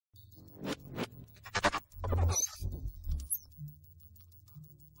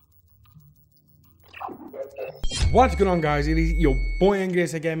What's going on, guys? It is your boy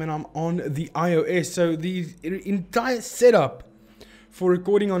Angrysagamer and I'm on the iOS. So the entire setup for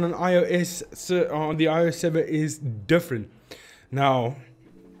recording on an iOS on the iOS server is different. Now,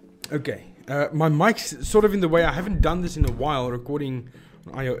 okay, my mic's sort of in the way. I haven't done this in a while, recording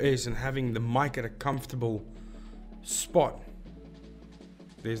on iOS and having the mic at a comfortable spot.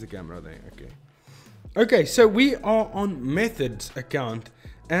 There's the camera there. Okay, so we are on Method's account.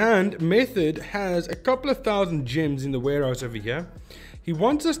 And Method has a couple of thousand gems in the warehouse over here. He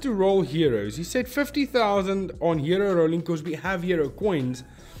wants us to roll heroes. He said 50,000 on hero rolling because we have hero coins.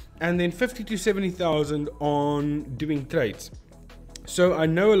 And then 50 to 70,000 on doing trades. So I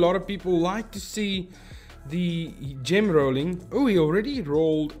know a lot of people like to see the gem rolling. Oh, he already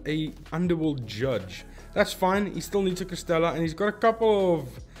rolled a Underworld Judge. That's fine. He still needs a Crystella. And he's got a couple of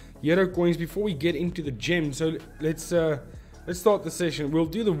hero coins before we get into the gems. So let's start the session. We'll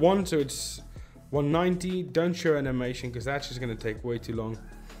do the one, so it's 190. Don't show animation because that's just going to take way too long.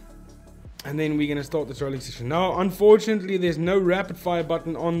 And then we're going to start this rolling session. Now, unfortunately, there's no rapid fire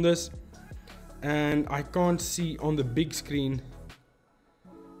button on this. And I can't see on the big screen.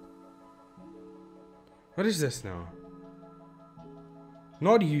 What is this now?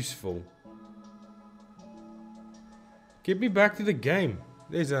 Not useful. Get me back to the game.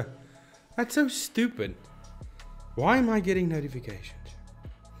 There's a... That's so stupid. Why am I getting notifications?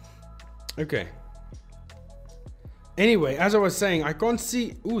 Okay. Anyway, as I was saying, I can't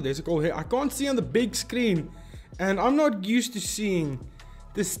see... Ooh, there's a call here. I can't see on the big screen. And I'm not used to seeing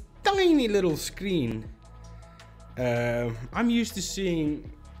this tiny little screen. I'm used to seeing...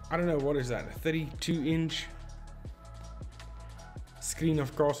 I don't know, what is that? A 32-inch screen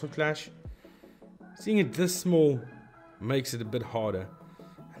of Castle Clash. Seeing it this small makes it a bit harder.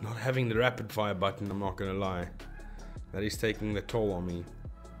 And not having the rapid fire button, I'm not going to lie. That is taking the toll on me.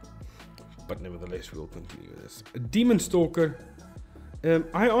 But nevertheless, we'll continue with this. A Demon Stalker.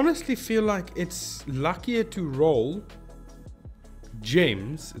 I honestly feel like it's luckier to roll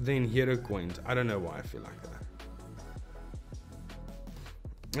gems than hero coins. I don't know why I feel like that.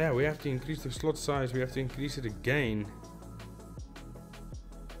 Yeah, we have to increase the slot size. We have to increase it again.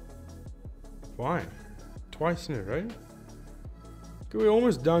 Why? Twice in a row? Okay, we're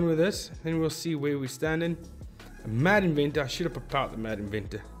almost done with this. Then we'll see where we're standing. A Mad Inventor. I should have popped out the Mad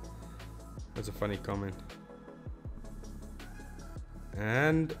Inventor. That's a funny comment.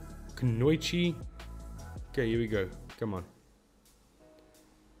 And Knoichi. Okay, here we go. Come on.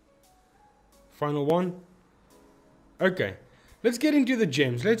 Final one. Okay. Let's get into the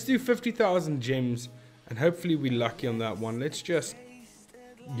gems. Let's do 50,000 gems. And hopefully we're lucky on that one. Let's just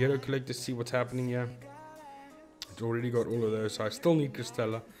Hero Collect to see what's happening here. It's already got all of those. So I still need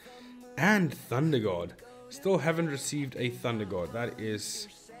Crystella. And Thunder God. Still haven't received a Thunder God. That is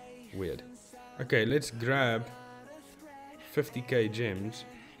weird. Okay, let's grab 50k gems.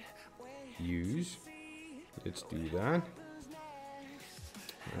 Use. Let's do that.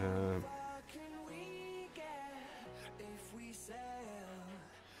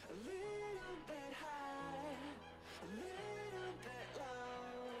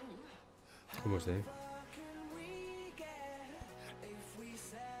 Almost there.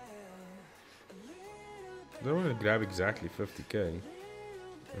 I don't want to grab exactly 50k.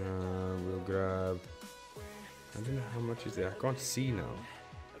 We'll grab... I don't know how much is there. I can't see now.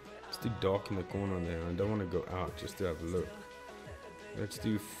 It's too dark in the corner there. I don't want to go out just to have a look. Let's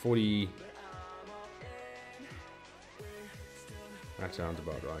do 40... That sounds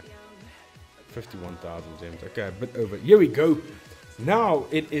about right. 51,000 gems. Okay, a bit over. Here we go. Now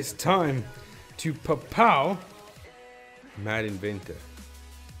it is time to Pa-Pow Mad Inventor.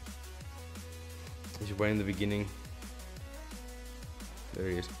 He's way in the beginning. There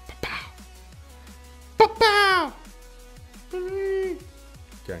he is. Pa-Pow! Pa-Pow!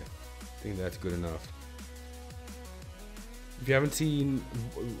 Okay, I think that's good enough. If you haven't seen,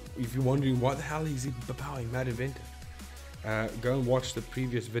 if you're wondering what the hell is he Pa-Powing Mad Inventor, go and watch the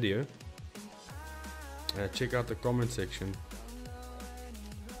previous video. Check out the comment section.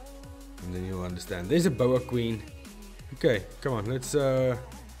 And then you'll understand. There's a Boa Queen. Okay, come on, let's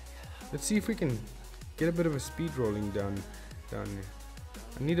see if we can get a bit of a speed rolling down here.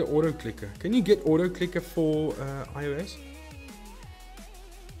 I need an auto clicker. Can you get auto clicker for iOS?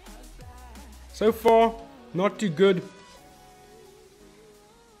 So far, not too good.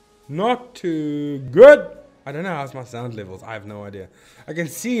 Not too good. I don't know how's my sound levels. I have no idea. I can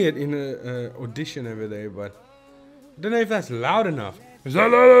see it in a audition over there, but I don't know if that's loud enough. Is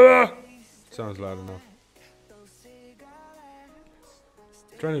that loud enough? Sounds loud enough.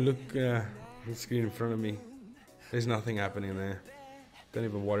 Trying to look at the screen in front of me. There's nothing happening there. Don't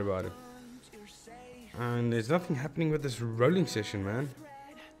even worry about it. And there's nothing happening with this rolling session, man.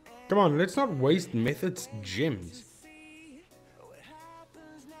 Come on, let's not waste Method's gems.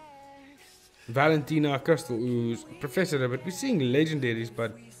 Valentina, Crystal Ooze, Professor Rabbit. We're seeing legendaries,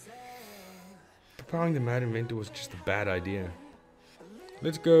 but propelling the Mad Inventor was just a bad idea.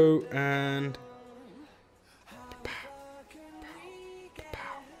 Let's go and...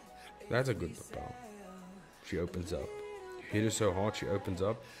 Pa-Pow. That's a good Pa-Pow. She opens up. You hit her so hard she opens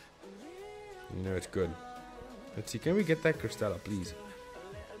up. You know it's good. Let's see, can we get that Crystalla, please?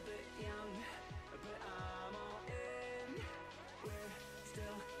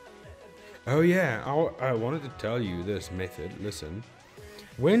 Oh yeah, I wanted to tell you this method. Listen,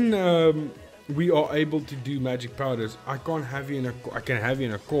 when we are able to do magic powders, I can have you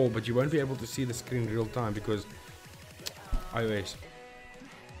in a call, but you won't be able to see the screen real time because iOS.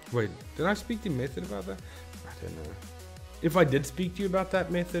 Wait, did I speak to Method about that? I don't know. If I did speak to you about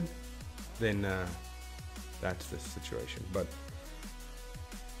that method, then that's the situation. But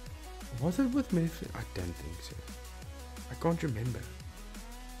was it with Method? I don't think so. I can't remember.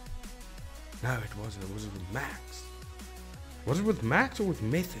 No, it wasn't. It was with Max. Was it with Max or with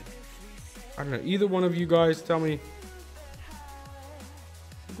Method? I don't know. Either one of you guys tell me.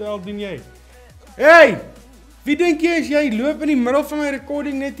 Wat die hel doen jy? Hey! Wie dink jy is jy loop in die middel van my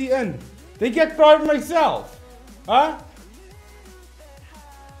recording net hier in? Dink jy ek praat met myself? Huh?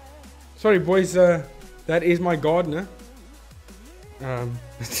 Sorry boys, that is my gardener.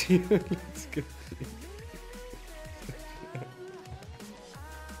 Let's get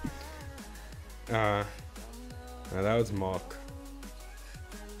no, that was Mark.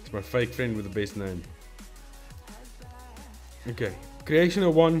 It's my fake friend with the best name. Okay, Creation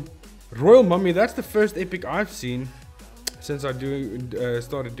of 1. Royal Mummy, that's the first epic I've seen since I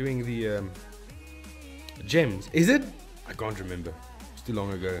started doing the gems. Is it? I can't remember. It's too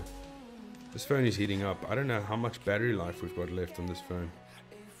long ago. This phone is heating up. I don't know how much battery life we've got left on this phone.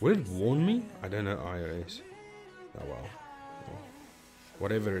 Will it warn me? I don't know iOS. Oh well.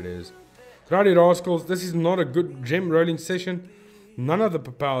 Whatever it is. Righty rascals, this is not a good gem rolling session. None of the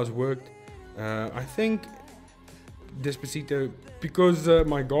Pa-Pows worked. I think Despacito, because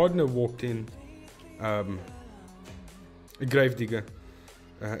my gardener walked in, a gravedigger,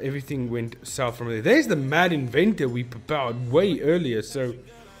 everything went south from there. There's the Mad Inventor we Pa-Powed way earlier, so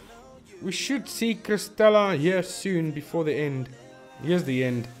we should see Crystalla here soon before the end. Here's the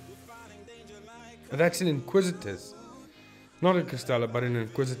end. That's an Inquisitus. Not a Crystalla, but an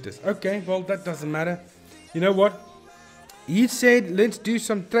Inquisitus. Okay, well, that doesn't matter. You know what? He said, let's do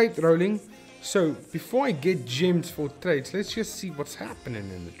some trait rolling. So, before I get gems for traits, let's just see what's happening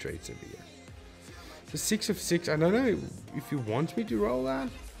in the traits over here. The 6 of 6. I don't know if he wants me to roll that.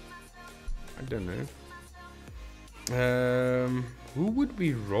 I don't know. Who would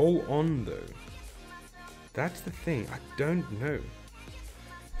we roll on, though? That's the thing. I don't know.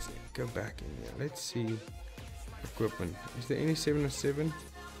 Let's go back in here. Let's see. Equipment. Is there any 7 of 7?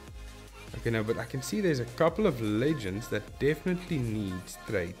 Okay, no, but I can see there's a couple of legends that definitely needs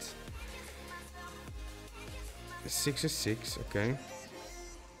traits. 6 of 6, okay.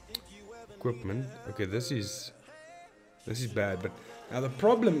 Equipment. Okay, this is bad, but now the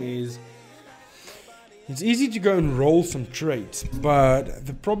problem is it's easy to go and roll some traits, but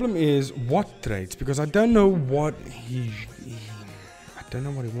the problem is what traits, because I don't know what I don't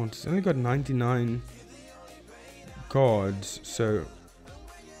know what he wants. He's only got 99 cards, so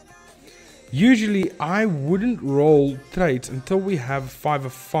usually I wouldn't roll traits until we have 5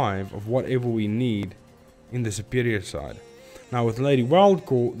 of 5 of whatever we need in the superior side. Now with Lady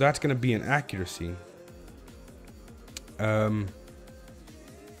Wildcore, that's going to be an accuracy.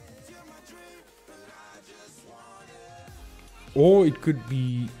 Or it could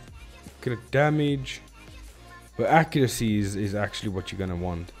be crit damage, but accuracy is actually what you're going to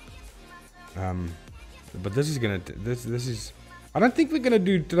want. But this is gonna this is. I don't think we're gonna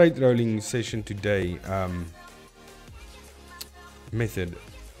do trait rolling session today. Method.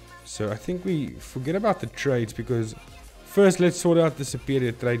 So I think we forget about the traits, because first let's sort out the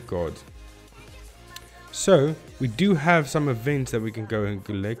superior trait cards. So we do have some events that we can go and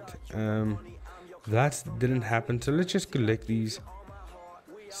collect. That didn't happen, so let's just collect these.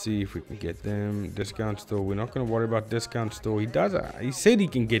 See if we can get them. Discount store. We're not gonna worry about discount store. He said he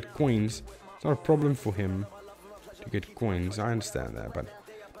can get coins. It's not a problem for him to get coins. I understand that, but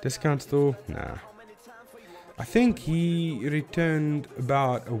discount store, nah. I think he returned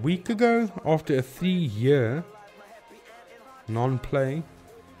about a week ago after a 3-year non-play.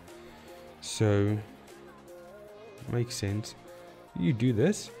 So makes sense. You do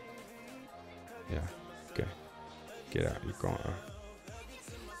this? Yeah. Okay. Get out. You can't.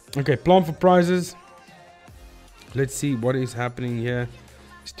 Okay. Plan for prizes. Let's see what is happening here.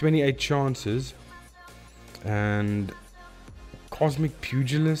 It's 28 chances. And Cosmic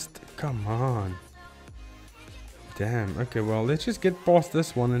Pugilist? Come on. Damn. Okay, well, let's just get past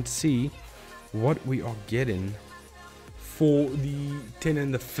this one and see what we are getting for the 10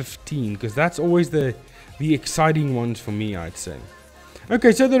 and the 15. Because that's always the exciting ones for me, I'd say.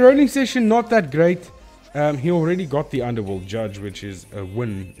 Okay, so the rolling session, not that great. He already got the Underworld Judge, which is a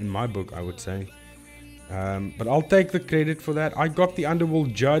win in my book, I would say. But I'll take the credit for that. I got the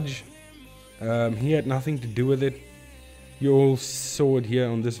Underworld Judge. He had nothing to do with it. You all saw it here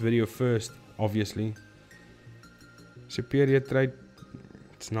on this video first, obviously. Superior trait.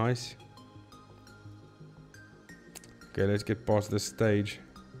 It's nice. Okay, let's get past this stage.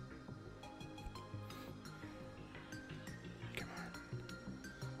 Come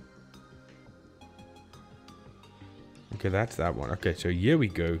on. Okay, that's that one. Okay, so here we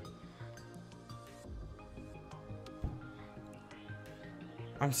go.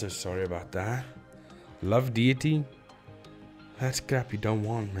 I'm so sorry about that. Love Deity. That's crap you don't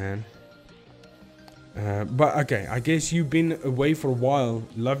want, man. But okay, I guess you've been away for a while.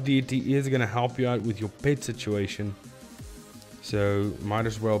 Love Deity is going to help you out with your pet situation. So, might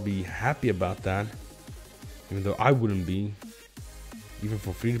as well be happy about that. Even though I wouldn't be. Even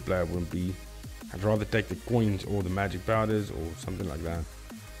for free to play, I wouldn't be. I'd rather take the coins or the magic powders or something like that.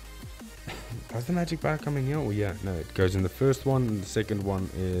 Does the magic powder come in here? Oh yeah, no, it goes in the first one, and the second one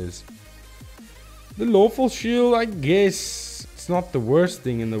is the lawful shield. I guess it's not the worst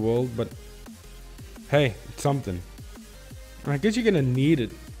thing in the world, but hey, it's something. I guess you're gonna need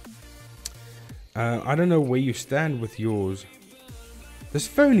it. I don't know where you stand with yours. This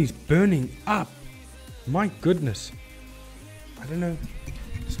phone is burning up. My goodness. I don't know.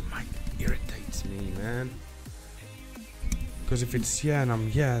 This mic irritates me, man. Because if it's here and I'm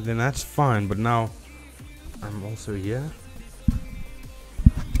here, then that's fine. But now I'm also here.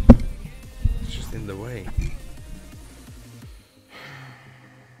 It's just in the way.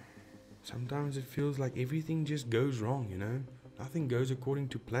 Sometimes it feels like everything just goes wrong, you know? Nothing goes according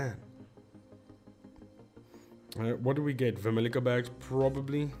to plan. What do we get? Vermilica bags,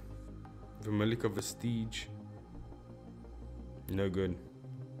 probably. Vermilica Vestige. No good.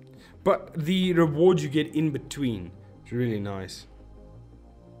 But the rewards you get in between. Really nice.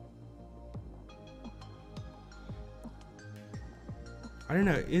 I don't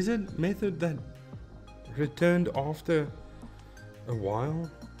know, is it method that returned after a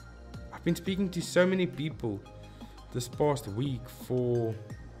while? I've been speaking to so many people this past week for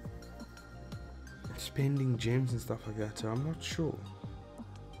spending gems and stuff like that, so I'm not sure.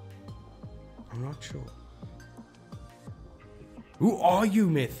 I'm not sure. Who are you,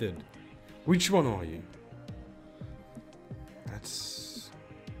 method? Which one are you? That's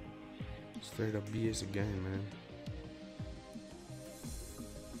straight up BS again, man.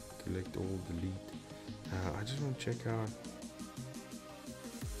 Collect all, delete. I just want to check out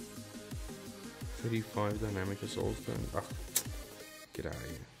 35 dynamic soul stone. Ah, get out of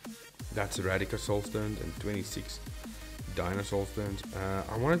here. That's Radica soul stones and 26 Dino soul stones.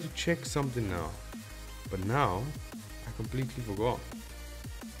 I wanted to check something now, but now I completely forgot.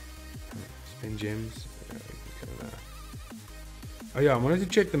 Spend gems. Oh yeah, I wanted to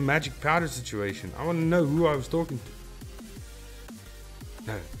check the magic powder situation. I want to know who I was talking to.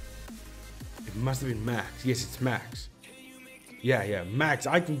 No. It must have been Max. Yes, it's Max. Yeah, Max.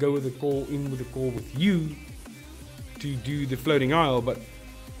 I can go with a call with you to do the floating isle, but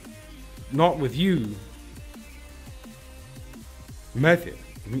not with you. Method.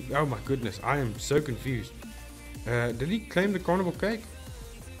 Oh my goodness, I am so confused. Did he claim the carnival cake?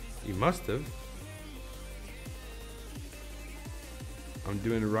 He must have. I'm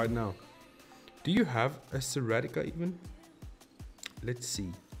doing it right now. Do you have a Serratica even? Let's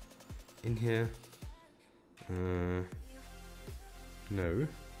see. In here. No.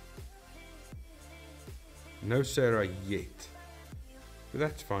 No Sarah yet. But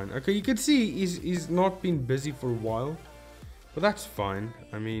that's fine. Okay, you can see he's not been busy for a while. But that's fine.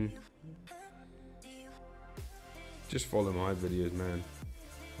 I mean, just follow my videos, man.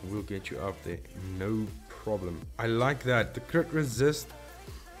 We'll get you up there. No problem. I like that. The crit resist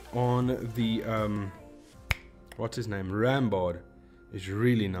on the what's his name? Rambard is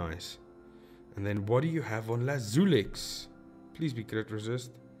really nice. And then what do you have on Lazulix? Please be crit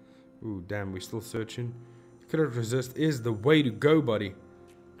resist. Ooh, damn, we're still searching. Crit resist is the way to go, buddy.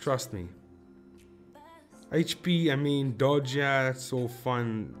 Trust me. HP, I mean, dodge, yeah, that's all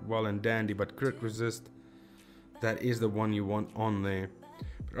fine, well and dandy, but crit resist, that is the one you want on there.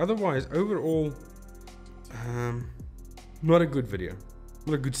 But otherwise, overall, not a good video,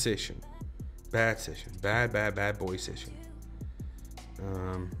 not a good session. Bad session. Bad boy session.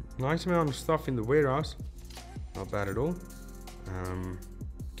 Nice amount of stuff in the warehouse. Not bad at all.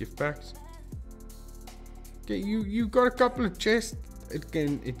 Gift packs. Okay, you got a couple of chests. It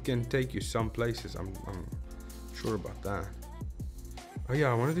can take you some places. I'm sure about that. Oh yeah,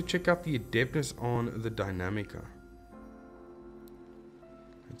 I wanted to check out the adeptness on the Dynamica.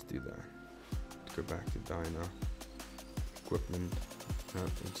 Let's do that. Let's go back to Dyna. Equipment.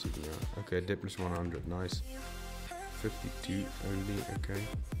 Insignia. Okay, adeptness 100. Nice. 52 only. Okay.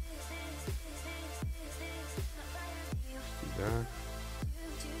 Let's do that.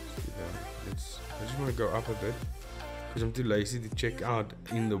 I just want to go up a bit because I'm too lazy to check out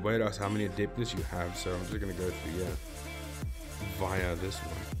in the warehouse how many adeptness you have, so I'm just gonna go through via this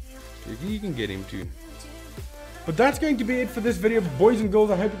one. You can get him too. But that's going to be it for this video, boys and girls.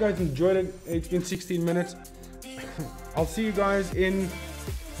 I hope you guys enjoyed it. It's been 16 minutes. I'll see you guys in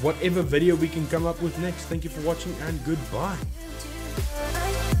whatever video we can come up with next. Thank you for watching and goodbye.